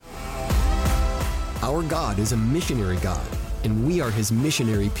Our God is a missionary God, and we are His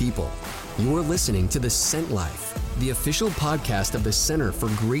missionary people. You're listening to The Sent Life, the official podcast of the Center for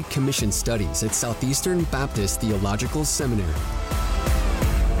Great Commission Studies at Southeastern Baptist Theological Seminary.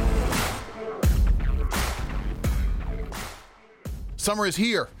 Summer is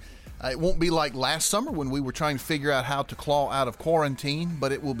here. It won't be like last summer when we were trying to figure out how to claw out of quarantine,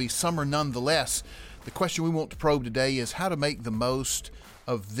 but it will be summer nonetheless. The question we want to probe today is how to make the most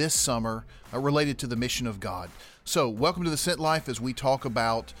of this summer related to the mission of God. So, welcome to The Sent Life as we talk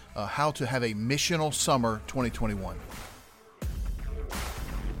about how to have a missional summer 2021.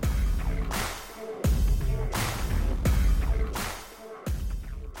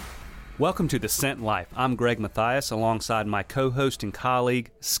 Welcome to The Sent Life. I'm Greg Mathias alongside my co-host and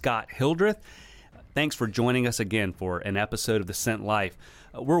colleague, Scott Hildreth. Thanks for joining us again for an episode of The Sent Life.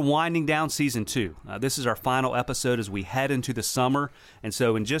 We're winding down Season 2. This is our final episode as we head into the summer. And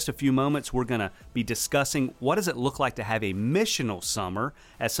so in just a few moments, we're going to be discussing what does it look like to have a missional summer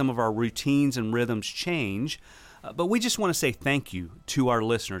as some of our routines and rhythms change. But we just want to say thank you to our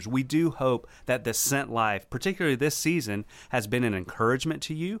listeners. We do hope that The Sent Life, particularly this season, has been an encouragement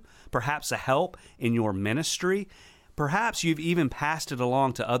to you, perhaps a help in your ministry. Perhaps you've even passed it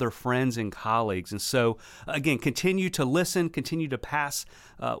along to other friends and colleagues. And so, again, continue to listen, continue to pass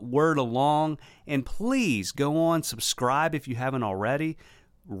word along, and please go on, subscribe if you haven't already.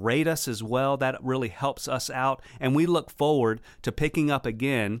 Rate us as well. That really helps us out. And we look forward to picking up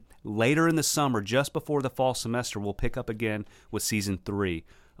again later in the summer, just before the fall semester. We'll pick up again with Season 3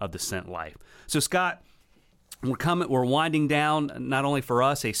 of The Sent Life. So, Scott, we're winding down, not only for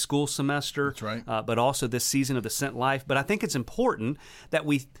us, a school semester, that's right, but also this season of The Sent Life. But I think it's important that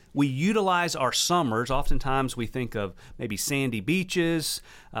we utilize our summers. Oftentimes we think of maybe sandy beaches.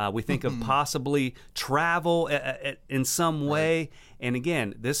 We think of possibly travel in some way. Right. And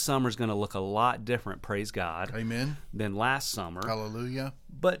again, this summer is going to look a lot different, praise God, amen, than last summer. Hallelujah.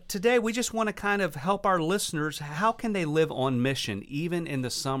 But today we just want to kind of help our listeners. How can they live on mission even in the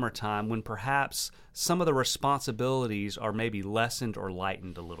summertime when perhaps some of the responsibilities are maybe lessened or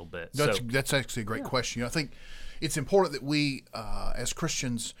lightened a little bit? That's actually a great question. I think it's important that we, as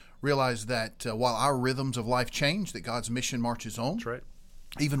Christians, realize that while our rhythms of life change, that God's mission marches on. That's right.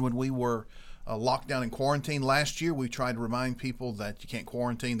 Even when we were locked down in quarantine last year, we tried to remind people that you can't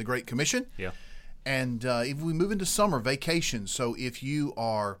quarantine the Great Commission. Yeah. And if we move into summer vacations, so if you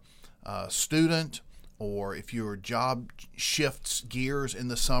are a student or if your job shifts gears in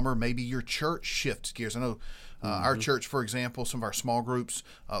the summer, maybe your church shifts gears. I know our church, for example, some of our small groups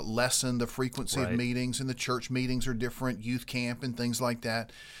lessen the frequency of meetings, and the church meetings are different, youth camp and things like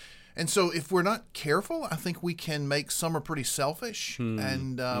that. And so if we're not careful, I think we can make summer pretty selfish.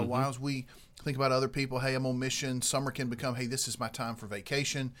 And while we think about other people, hey, I'm on mission, summer can become, hey, this is my time for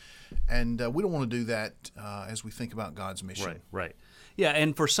vacation. And we don't want to do that as we think about God's mission. Right. Yeah,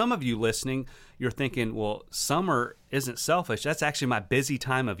 and for some of you listening, you're thinking, well, summer isn't selfish. That's actually my busy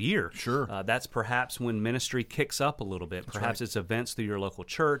time of year. Sure. That's perhaps when ministry kicks up a little bit. Perhaps it's events through your local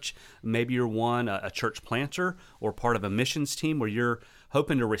church. Maybe you're a church planter or part of a missions team where you're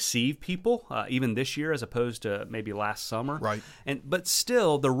hoping to receive people even this year as opposed to maybe last summer. Right. But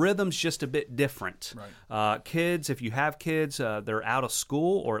still, the rhythm's just a bit different. Right. Kids, if you have kids, they're out of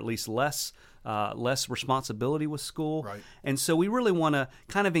school or at least less responsibility with school. Right. And so we really want to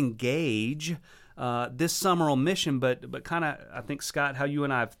kind of engage this summer on mission, but kind of, I think, Scott, how you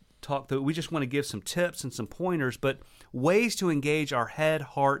and I have talked through, we just want to give some tips and some pointers, but ways to engage our head,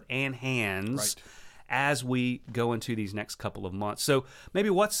 heart, and hands as we go into these next couple of months. So maybe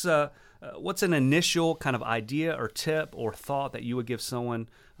what's an initial kind of idea or tip or thought that you would give someone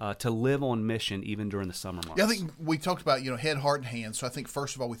to live on mission even during the summer months? Yeah, I think we talked about, head, heart, and hands. So I think,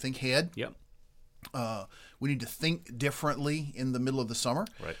 first of all, we think head. Yep. We need to think differently in the middle of the summer.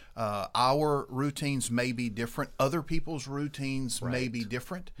 Right. Our routines may be different. Other people's routines may be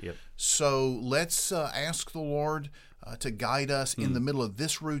different. Yep. So let's ask the Lord to guide us in the middle of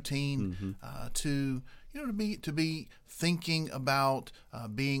this routine to be thinking about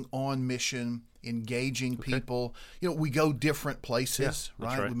being on mission, engaging people. We go different places,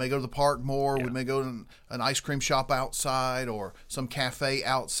 right? We may go to the park more. We may go to an ice cream shop outside or some cafe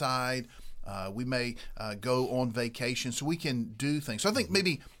outside. We may go on vacation, so we can do things. So I think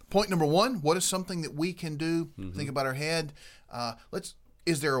maybe point number one, what is something that we can do? Think about our head.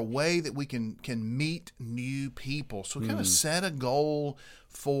 Is there a way that we can meet new people? So kind of set a goal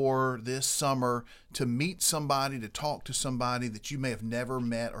for this summer to meet somebody, to talk to somebody that you may have never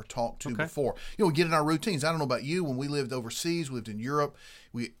met or talked to before. We get in our routines. I don't know about you. When we lived overseas, we lived in Europe,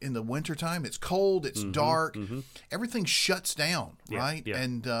 in the wintertime, it's cold, it's dark. Everything shuts down, right? Yeah.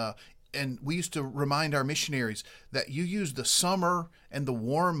 And and we used to remind our missionaries that you use the summer and the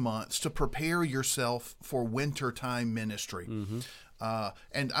warm months to prepare yourself for wintertime ministry.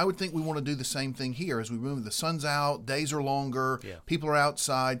 And I would think we want to do the same thing here as we move. The sun's out, days are longer, people are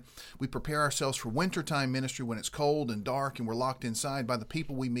outside. We prepare ourselves for wintertime ministry when it's cold and dark and we're locked inside by the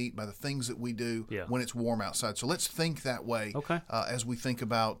people we meet, by the things that we do when it's warm outside. So let's think that way as we think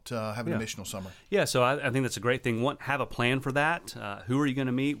about having a missional summer. Yeah, so I think that's a great thing. Have a plan for that. Who are you going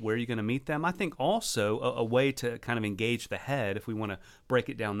to meet? Where are you going to meet them? I think also a way to kind of engage the head, if we want to break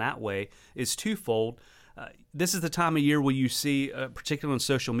it down that way, is twofold. This is the time of year where you see, particularly on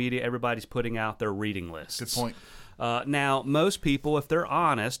social media, everybody's putting out their reading lists. Good point. Now, most people, if they're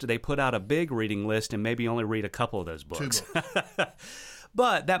honest, they put out a big reading list and maybe only read a couple of those books. 2 books.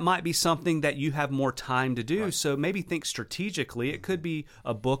 But that might be something that you have more time to do. Right. So maybe think strategically. It could be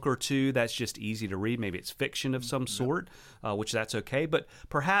a book or two that's just easy to read. Maybe it's fiction of some sort, which that's okay. But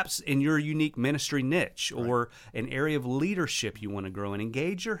perhaps in your unique ministry niche or an area of leadership you want to grow and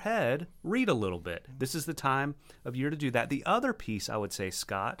engage your head, read a little bit. This is the time of year to do that. The other piece, I would say,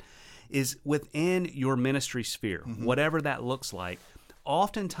 Scott, is within your ministry sphere, whatever that looks like.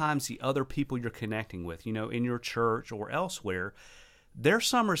 Oftentimes the other people you're connecting with, in your church or elsewhere, their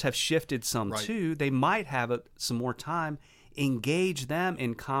summers have shifted some too. They might have some more time. Engage them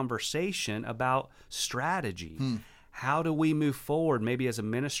in conversation about strategy. How do we move forward, maybe as a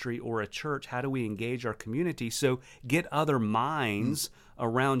ministry or a church? How do we engage our community? So get other minds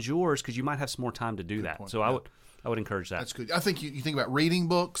around yours, because you might have some more time to do that. So I would encourage that. That's good. I think you think about reading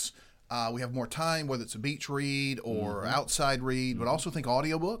books. We have more time, whether it's a beach read or outside read, but also think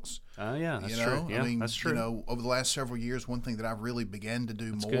audiobooks. Oh, yeah, that's true. Yeah, I mean, that's true. Over the last several years, one thing that I've really began to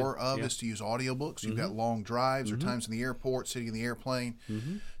do more of is to use audiobooks. You've got long drives or times in the airport, sitting in the airplane.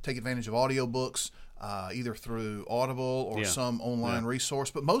 Take advantage of audiobooks, either through Audible or some online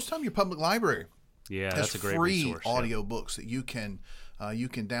resource. But most time, your public library has that's a great free resource. audiobooks that you can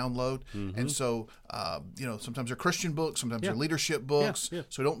download. And so sometimes they're Christian books, sometimes they're leadership books.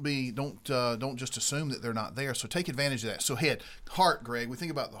 So don't just assume that they're not there. So take advantage of that. So heart, Greg, we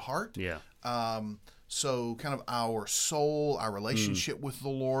think about the heart. So kind of our soul, our relationship with the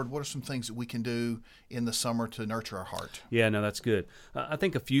Lord. What are some things that we can do in the summer to nurture our heart? Yeah, no, that's good. I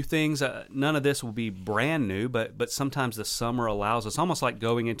think a few things. None of this will be brand new, but sometimes the summer allows us, almost like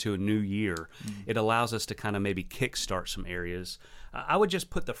going into a new year, it allows us to kind of maybe kickstart some areas. I would just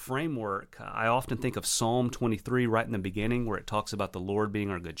put the framework. I often think of Psalm 23 right in the beginning, where it talks about the Lord being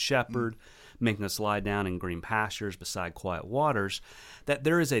our good shepherd, making us lie down in green pastures beside quiet waters, that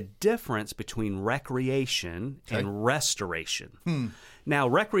there is a difference between recreation and restoration. Now,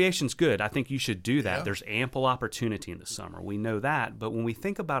 recreation's good. I think you should do that. There's ample opportunity in the summer. We know that. But when we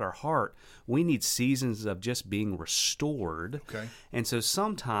think about our heart, we need seasons of just being restored. And so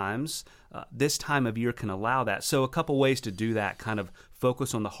sometimes this time of year can allow that. So a couple ways to do that, kind of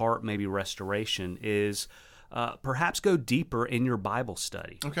focus on the heart, maybe restoration, is perhaps go deeper in your Bible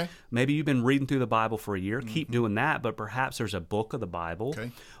study. Maybe you've been reading through the Bible for a year. Keep doing that, but perhaps there's a book of the Bible,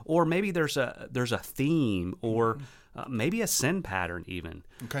 or maybe there's a theme, or maybe a sin pattern even,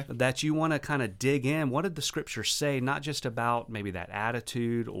 that you want to kind of dig in. What did the Scripture say, not just about maybe that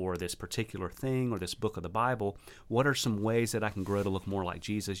attitude or this particular thing or this book of the Bible? What are some ways that I can grow to look more like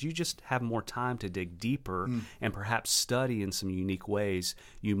Jesus? You just have more time to dig deeper and perhaps study in some unique ways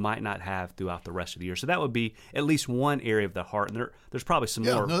you might not have throughout the rest of the year. So that would be at least one area of the heart, and there's probably some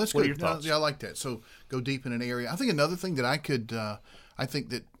more. No, that's what good. Are your thoughts? I like that. So go deep in an area. I think another thing that I think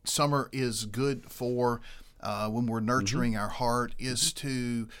that summer is good for when we're nurturing our heart is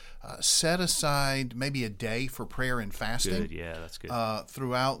to set aside maybe a day for prayer and fasting. Good. Yeah, that's good.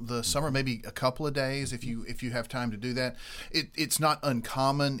 Throughout the summer, maybe a couple of days if you have time to do that. It's not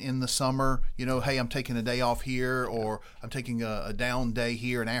uncommon in the summer, hey, I'm taking a day off here, or I'm taking a down day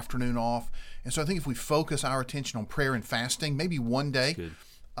here, an afternoon off. And so I think if we focus our attention on prayer and fasting, maybe one day,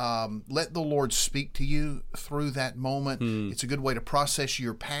 let the Lord speak to you through that moment. It's a good way to process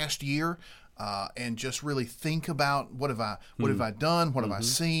your past year. And just really think about what have I done, what have I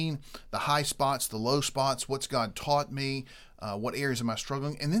seen, the high spots, the low spots, what's God taught me, what areas am I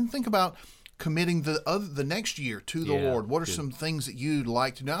struggling, and then think about committing the next year to the Lord. What are some things that you'd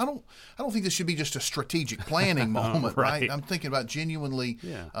like to do? I don't think this should be just a strategic planning moment, right? I'm thinking about genuinely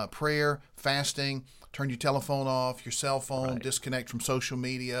prayer, fasting. Turn your telephone off, your cell phone, disconnect from social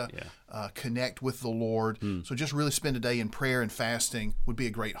media, connect with the Lord. So just really spend a day in prayer and fasting would be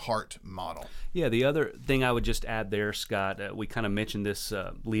a great heart model. Yeah, the other thing I would just add there, Scott, we kind of mentioned this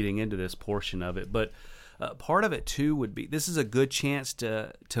leading into this portion of it, but part of it too would be, this is a good chance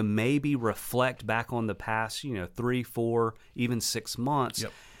to maybe reflect back on the past, 3, 4, even 6 months.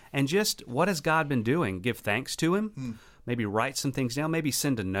 and just what has God been doing? Give thanks to Him. Maybe write some things down. Maybe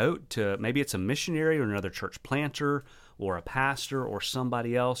send a note to, maybe it's a missionary or another church planter or a pastor or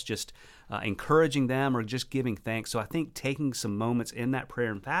somebody else, just encouraging them or just giving thanks. So I think taking some moments in that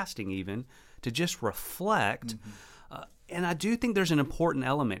prayer and fasting even to just reflect. And I do think there's an important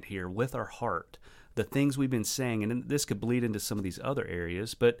element here with our heart, the things we've been saying, and this could bleed into some of these other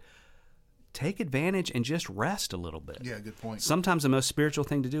areas, but take advantage and just rest a little bit. Yeah, good point. Sometimes the most spiritual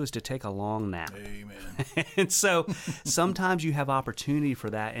thing to do is to take a long nap. Amen. And so sometimes you have opportunity for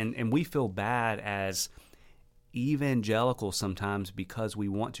that, and we feel bad as evangelicals sometimes because we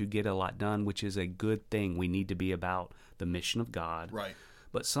want to get a lot done, which is a good thing. We need to be about the mission of God. Right.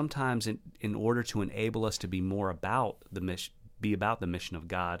 But sometimes in order to enable us to be more about the mission, be about the mission of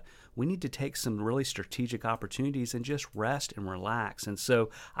God, we need to take some really strategic opportunities and just rest and relax. And so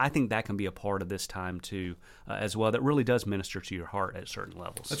I think that can be a part of this time too, as well, that really does minister to your heart at certain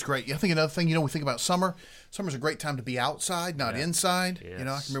levels. That's great. I think another thing, we think about summer. Summer's a great time to be outside, not inside. Yes. I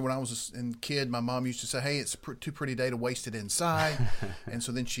can remember when I was a kid, my mom used to say, hey, it's too pretty day to waste it inside. And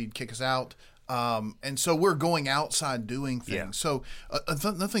so then she'd kick us out. And so we're going outside doing things. Yeah. So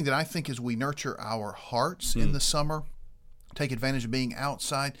another thing that I think is we nurture our hearts in the summer, take advantage of being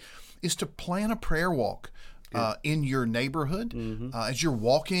outside, is to plan a prayer walk in your neighborhood. As you're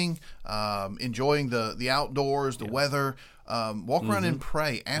walking, enjoying the outdoors, the weather, walk around and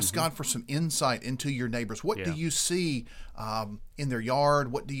pray. Ask God for some insight into your neighbors. What do you see in their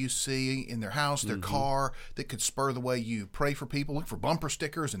yard? What do you see in their house, their car, that could spur the way you pray for people? Look for bumper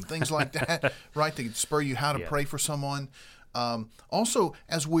stickers and things like that, right? That could spur you how to pray for someone. Also,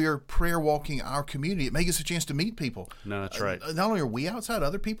 as we're prayer walking our community, it may give us a chance to meet people. No, that's right. Not only are we outside,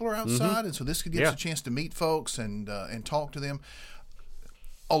 other people are outside, and so this could give us a chance to meet folks and talk to them.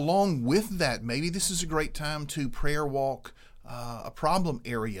 Along with that, maybe this is a great time to prayer walk a problem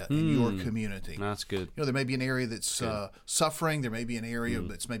area in your community. That's good. There may be an area that's suffering. There may be an area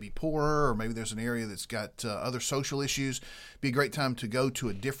that's maybe poorer, or maybe there's an area that's got other social issues. Be a great time to go to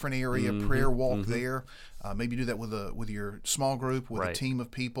a different area, prayer walk there. Maybe do that with your small group, with a team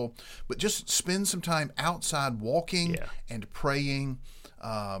of people. But just spend some time outside walking and praying,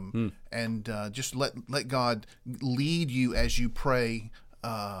 and just let God lead you as you pray.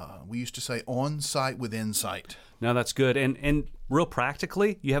 We used to say on site with insight. No, that's good. And real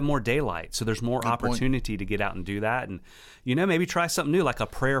practically, you have more daylight, so there's more opportunity to get out and do that. And, maybe try something new, like a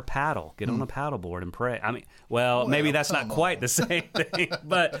prayer paddle. Get on a paddle board and pray. I mean, well maybe that's not quite the same thing.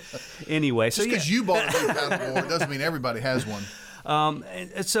 But anyway. Just because you bought a new paddle board doesn't mean everybody has one.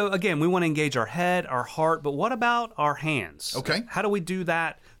 And so, again, we want to engage our head, our heart, but what about our hands? Okay. How do we do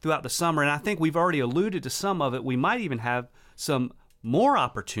that throughout the summer? And I think we've already alluded to some of it. We might even have some more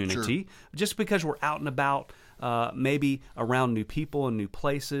opportunity just because we're out and about, maybe around new people and new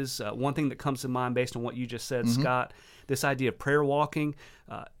places. One thing that comes to mind based on what you just said, Scott, this idea of prayer walking.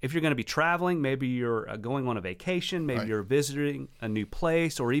 If you're going to be traveling, maybe you're going on a vacation, maybe you're visiting a new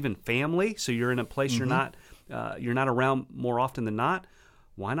place, or even family, so you're in a place you're not around more often than not.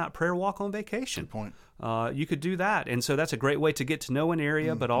 Why not prayer walk on vacation? Good point. You could do that. And so that's a great way to get to know an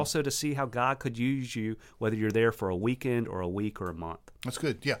area, but also to see how God could use you, whether you're there for a weekend or a week or a month. That's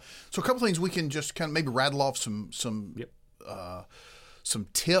good. Yeah. So a couple things we can just kind of maybe rattle off some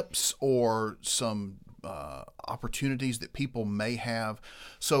tips or some opportunities that people may have.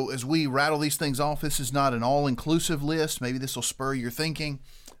 So as we rattle these things off, this is not an all-inclusive list. Maybe this will spur your thinking.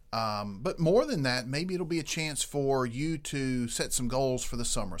 But more than that, maybe it'll be a chance for you to set some goals for the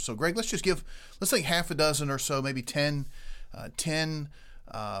summer. So, Greg, let's think half a dozen or so, maybe 10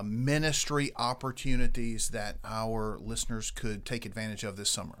 ministry opportunities that our listeners could take advantage of this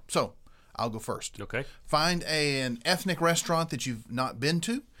summer. So, I'll go first. Okay. Find an ethnic restaurant that you've not been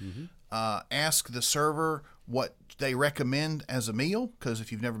to. Ask the server what they recommend as a meal, because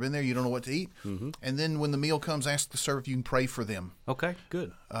if you've never been there, you don't know what to eat. And then when the meal comes, ask the server if you can pray for them. Okay,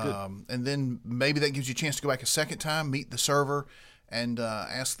 good. And then maybe that gives you a chance to go back a second time, meet the server, and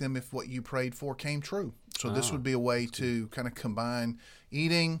ask them if what you prayed for came true. So this would be a way to kind of combine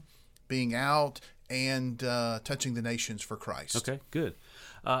eating, being out, and touching the nations for Christ. Okay, good.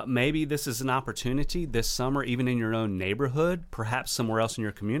 Maybe this is an opportunity this summer, even in your own neighborhood, perhaps somewhere else in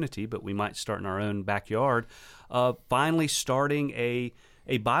your community, but we might start in our own backyard, finally starting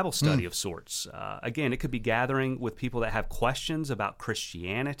a Bible study of sorts. Again, it could be gathering with people that have questions about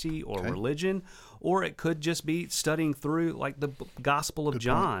Christianity or religion, or it could just be studying through like the Gospel of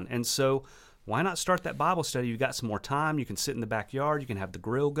John. And so why not start that Bible study? You've got some more time. You can sit in the backyard. You can have the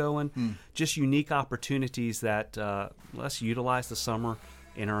grill going. Just unique opportunities that let's utilize the summer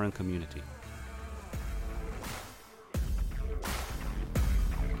in our own community.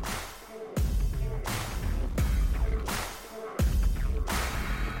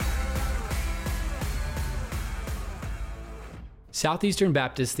 Southeastern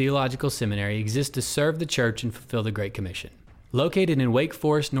Baptist Theological Seminary exists to serve the church and fulfill the Great Commission. Located in Wake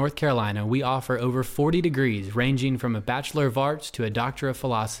Forest, North Carolina, we offer over 40 degrees ranging from a Bachelor of Arts to a Doctor of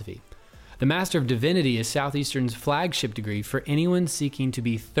Philosophy. The Master of Divinity is Southeastern's flagship degree for anyone seeking to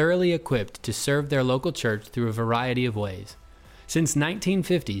be thoroughly equipped to serve their local church through a variety of ways. Since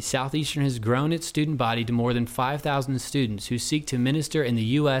 1950, Southeastern has grown its student body to more than 5,000 students who seek to minister in the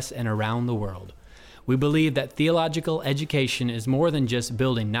U.S. and around the world. We believe that theological education is more than just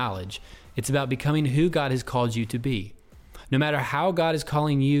building knowledge. It's about becoming who God has called you to be. No matter how God is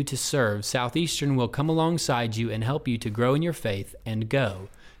calling you to serve, Southeastern will come alongside you and help you to grow in your faith and go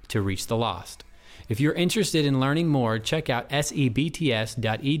to reach the lost. If you're interested in learning more, check out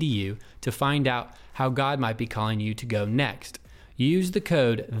sebts.edu to find out how God might be calling you to go next. Use the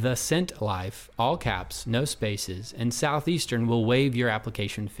code TheSentLife, all caps, no spaces, and Southeastern will waive your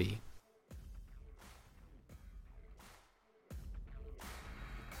application fee.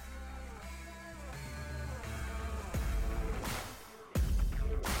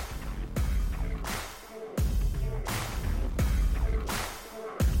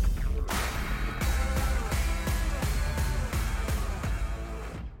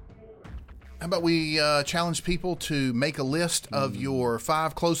 How about we challenge people to make a list of your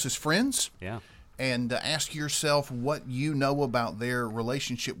 5 closest friends? Yeah. And ask yourself what you know about their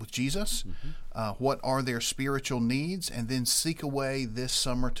relationship with Jesus. What are their spiritual needs? And then seek a way this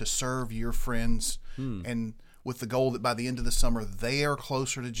summer to serve your friends, and with the goal that by the end of the summer, they are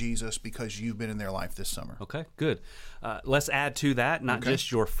closer to Jesus because you've been in their life this summer. Okay, good. Let's add to that, not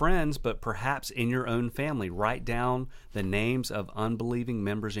just your friends, but perhaps in your own family. Write down the names of unbelieving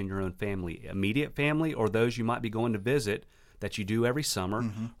members in your own family, immediate family, or those you might be going to visit that you do every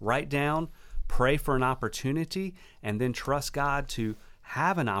summer. Write down, pray for an opportunity, and then trust God to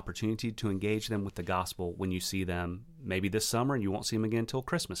have an opportunity to engage them with the gospel when you see them maybe this summer, and you won't see them again until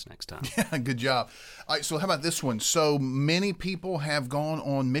Christmas next time. Yeah, good job. All right, so how about this one? So many people have gone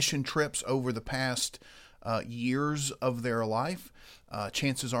on mission trips over the past years of their life.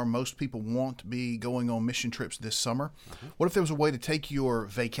 Chances are most people won't be going on mission trips this summer. What if there was a way to take your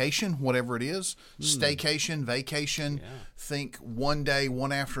vacation, whatever it is, staycation, vacation, think one day,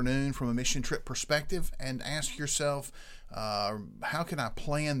 one afternoon from a mission trip perspective, and ask yourself, how can I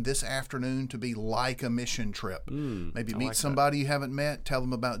plan this afternoon to be like a mission trip? Maybe meet somebody you haven't met, tell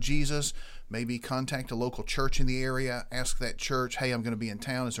them about Jesus, maybe contact a local church in the area, ask that church, hey, I'm going to be in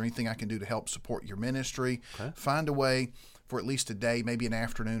town. Is there anything I can do to help support your ministry? Find a way for at least a day, maybe an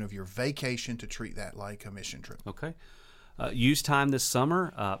afternoon of your vacation to treat that like a mission trip. Okay. Use time this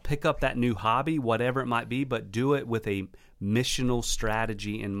summer. Pick up that new hobby, whatever it might be, but do it with a missional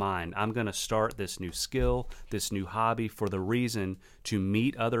strategy in mind. I'm going to start this new skill, this new hobby for the reason to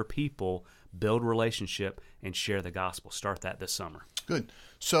meet other people, build relationship, and share the gospel. Start that this summer. Good.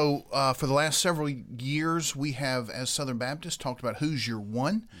 So for the last several years, we have, as Southern Baptists, talked about who's your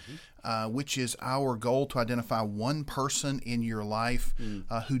one, which is our goal to identify one person in your life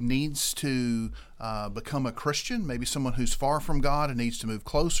who needs to become a Christian, maybe someone who's far from God and needs to move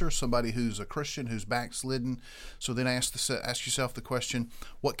closer, somebody who's a Christian who's backslidden. So then ask yourself the question,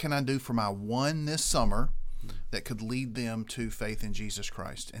 what can I do for my one this summer that could lead them to faith in Jesus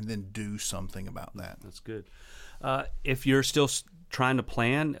Christ, and then do something about that. That's good. If you're still trying to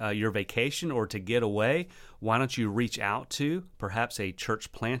plan your vacation or to get away, why don't you reach out to perhaps a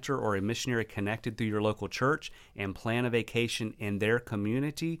church planter or a missionary connected through your local church and plan a vacation in their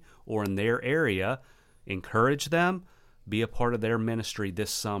community or in their area. Encourage them, be a part of their ministry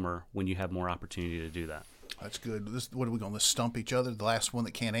this summer when you have more opportunity to do that. That's good. What are we going to stump each other? The last one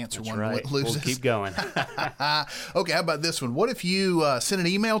that can't answer That's one right. loses. We'll keep going. Okay, how about this one? What if you sent an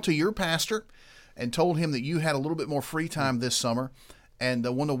email to your pastor and told him that you had a little bit more free time this summer, and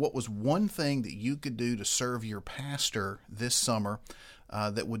wonder what was one thing that you could do to serve your pastor this summer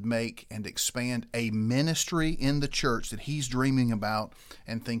that would make and expand a ministry in the church that he's dreaming about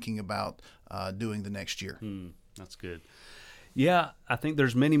and thinking about doing the next year? That's good. Yeah, I think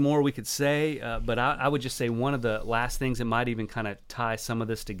there's many more we could say, but I would just say one of the last things that might even kind of tie some of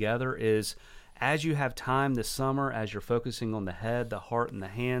this together is as you have time this summer, as you're focusing on the head, the heart, and the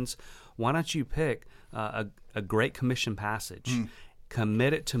hands, why don't you pick a Great Commission passage,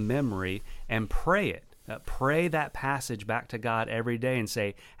 commit it to memory, and pray it. Pray that passage back to God every day and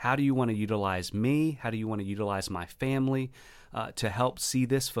say, how do you want to utilize me? How do you want to utilize my family to help see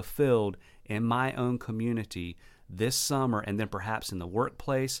this fulfilled in my own community this summer, and then perhaps in the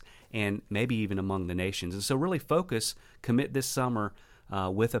workplace and maybe even among the nations? And so really commit this summer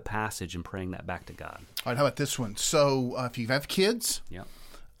with a passage and praying that back to God. All right, how about this one? So if you have kids, yeah.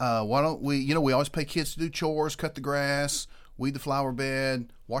 Why don't we, we always pay kids to do chores, cut the grass, weed the flower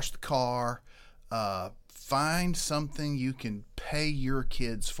bed, wash the car. Find something you can pay your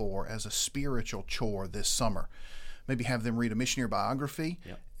kids for as a spiritual chore this summer. Maybe have them read a missionary biography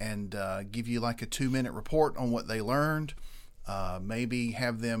and give you like a 2-minute report on what they learned. Maybe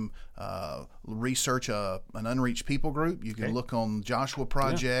have them research an unreached people group. You can look on Joshua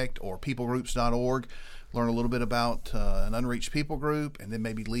Project or peoplegroups.org, learn a little bit about an unreached people group, and then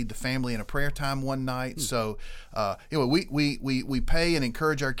maybe lead the family in a prayer time one night. So, we pay and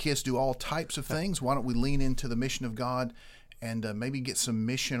encourage our kids to do all types of things. Why don't we lean into the mission of God and maybe get some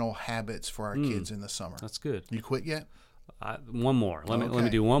missional habits for our kids in the summer? That's good. You quit yet? One more. Let me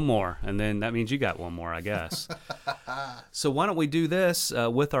do one more, and then that means you got one more, I guess. So why don't we do this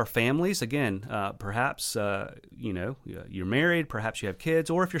with our families? Again, perhaps you're married, perhaps you have kids,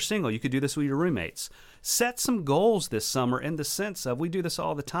 or if you're single, you could do this with your roommates. Set some goals this summer in the sense of, we do this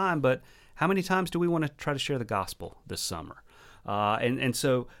all the time, but how many times do we want to try to share the gospel this summer?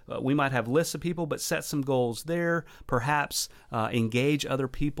 So we might have lists of people, but set some goals there. Perhaps engage other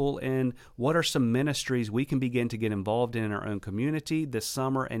people in what are some ministries we can begin to get involved in our own community this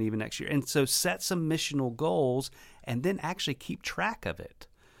summer and even next year. And so set some missional goals and then actually keep track of it.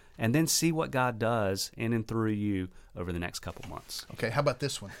 And then see what God does in and through you over the next couple months. Okay, how about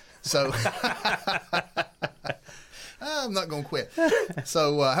this one? So I'm not going to quit.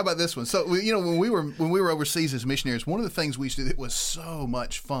 So how about this one? So when we were overseas as missionaries, one of the things we used to do that was so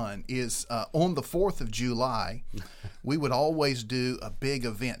much fun is on the 4th of July, we would always do a big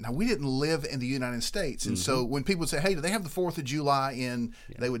event. Now, we didn't live in the United States, and so when people would say, "Hey, do they have the 4th of July in?"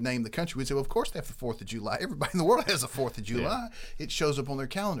 They would name the country. We'd say, "Well, of course they have the 4th of July. Everybody in the world has the 4th of July. It shows up on their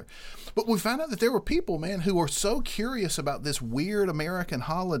calendar." But we found out that there were people, man, who were so curious about this weird American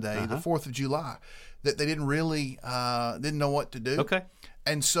holiday, the 4th of July, that they didn't really didn't know what to do. Okay.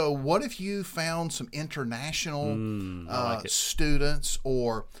 And so what if you found some international students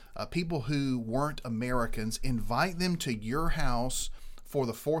or people who weren't Americans, invite them to your house for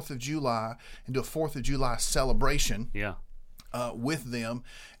the 4th of July and do a 4th of July celebration with them,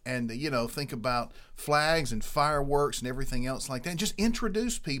 and think about flags and fireworks and everything else like that. And just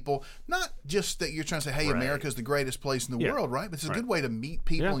introduce people, not just that you're trying to say, "Hey, America's the greatest place in the world," right? But it's a good way to meet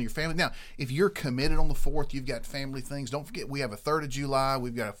people and your family. Now, if you're committed on the 4th, you've got family things. Don't forget, we have a 3rd of July,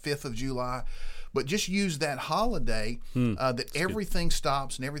 we've got a 5th of July. But just use that holiday that everything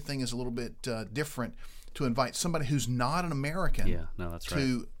stops and everything is a little bit different, to invite somebody who's not an American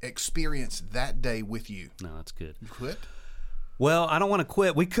to experience that day with you. No, that's good. You quit? Well, I don't want to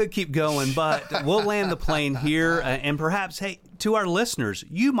quit. We could keep going, but we'll land the plane here. And perhaps, hey, to our listeners,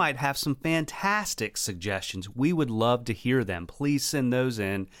 you might have some fantastic suggestions. We would love to hear them. Please send those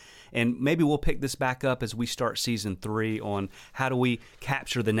in. And maybe we'll pick this back up as we start season 3 on how do we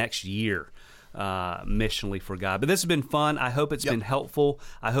capture the next year missionally for God. But this has been fun. I hope it's been helpful.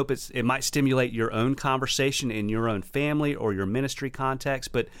 I hope it might stimulate your own conversation in your own family or your ministry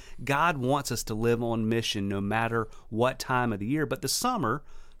context. But God wants us to live on mission no matter what time of the year. But the summer,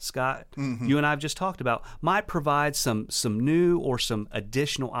 Scott, you and I have just talked about, might provide some new or some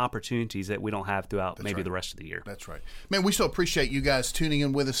additional opportunities that we don't have throughout the rest of the year. That's right. Man, we so appreciate you guys tuning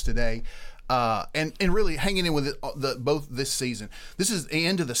in with us today. And really hanging in with both this season. This is the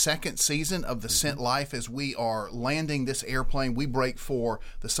end of the second season of the Sent Life as we are landing this airplane. We break for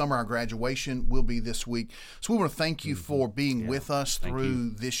the summer. Our graduation will be this week. So we want to thank you for being with us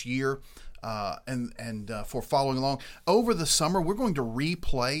through this year. And for following along. Over the summer, we're going to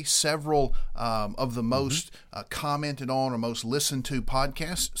replay several of the most commented on or most listened to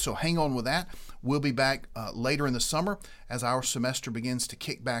podcasts. So hang on with that. We'll be back later in the summer as our semester begins to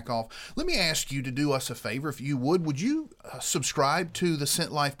kick back off. Let me ask you to do us a favor, if you would. Would you subscribe to the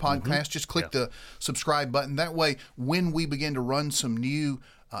Sent Life podcast? Just click the subscribe button. That way, when we begin to run some new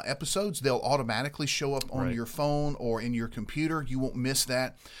episodes, they'll automatically show up on your phone or in your computer. You won't miss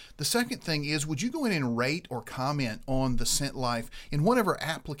that. The second thing is, would you go in and rate or comment on the Sent Life in whatever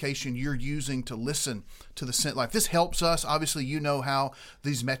application you're using to listen to the Sent Life? This helps us. Obviously, you know how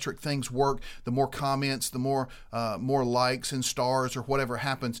these metric things work. The more comments, the more likes and stars or whatever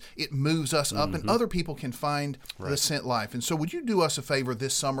happens, it moves us up, and other people can find the Sent Life. And so would you do us a favor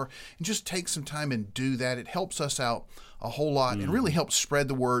this summer and just take some time and do that? It helps us out a whole lot and really helps spread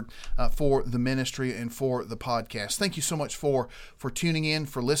the word for the ministry and for the podcast. Thank you so much for tuning in,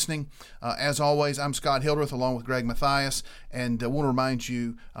 for listening. As always, I'm Scott Hildreth along with Greg Mathias, and I want to remind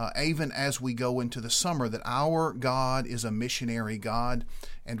you, even as we go into the summer, that our God is a missionary God,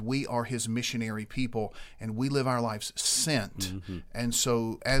 and we are His missionary people, and we live our lives sent. And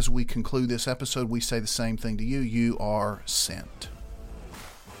so as we conclude this episode, we say the same thing to you. You are sent.